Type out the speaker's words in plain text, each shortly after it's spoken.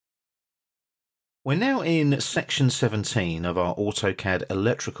We're now in section 17 of our AutoCAD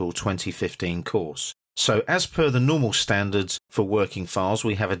Electrical 2015 course. So as per the normal standards for working files,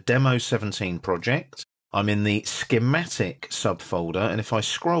 we have a Demo 17 project. I'm in the schematic subfolder, and if I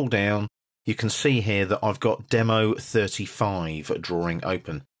scroll down, you can see here that I've got Demo 35 drawing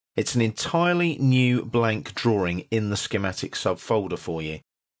open. It's an entirely new blank drawing in the schematic subfolder for you.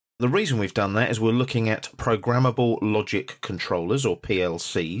 The reason we've done that is we're looking at programmable logic controllers, or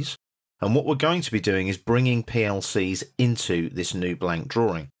PLCs. And what we're going to be doing is bringing PLCs into this new blank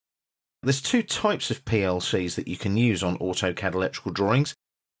drawing. There's two types of PLCs that you can use on AutoCAD electrical drawings.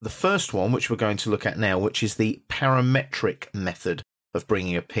 The first one, which we're going to look at now, which is the parametric method of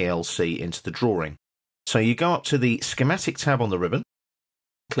bringing a PLC into the drawing. So you go up to the schematic tab on the ribbon,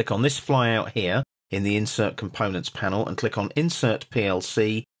 click on this flyout here in the Insert Components panel and click on Insert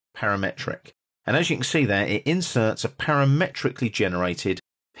PLC Parametric. And as you can see there, it inserts a parametrically generated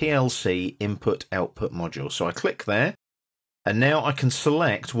PLC input-output module. So I click there, and now I can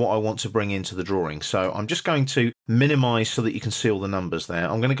select what I want to bring into the drawing. So I'm just going to minimize so that you can see all the numbers there.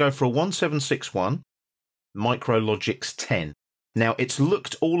 I'm going to go for a 1761 MicroLogix 10. Now it's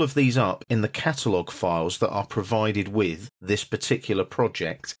looked all of these up in the catalog files that are provided with this particular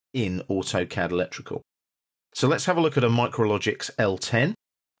project in AutoCAD Electrical. So let's have a look at a MicroLogix L10.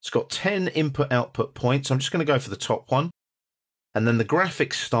 It's got 10 input-output points. I'm just going to go for the top one. And then the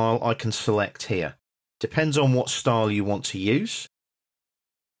graphics style I can select here. Depends on what style you want to use.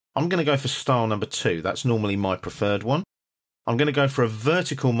 I'm going to go for style number 2. That's normally my preferred one. I'm going to go for a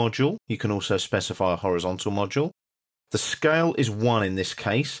vertical module. You can also specify a horizontal module. The scale is 1 in this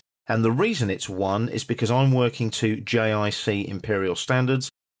case. And the reason it's 1 is because I'm working to JIC Imperial Standards.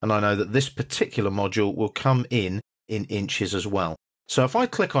 And I know that this particular module will come in inches as well. So if I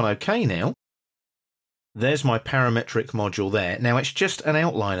click on OK now, there's my parametric module there. Now it's just an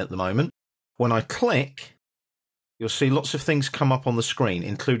outline at the moment. When I click, you'll see lots of things come up on the screen,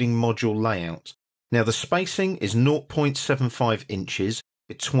 including module layout. Now the spacing is 0.75 inches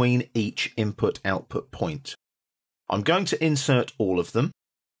between each input-output point. I'm going to insert all of them,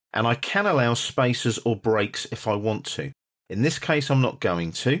 and I can allow spaces or breaks if I want to. In this case, I'm not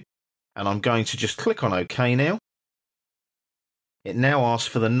going to, and I'm going to just click on OK now. It now asks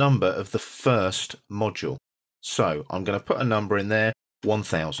for the number of the first module. So I'm going to put a number in there,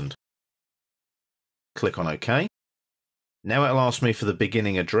 1000. Click on OK. Now it'll ask me for the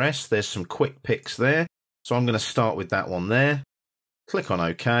beginning address. There's some quick picks there. So I'm going to start with that one there. Click on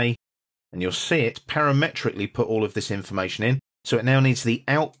OK. And you'll see it parametrically put all of this information in. So it now needs the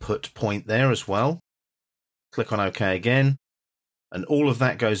output point there as well. Click on OK again. And all of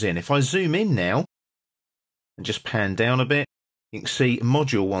that goes in. If I zoom in now and just pan down a bit, you can see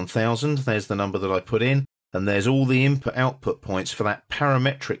module 1000, there's the number that I put in, and there's all the input-output points for that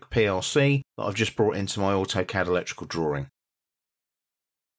parametric PLC that I've just brought into my AutoCAD electrical drawing.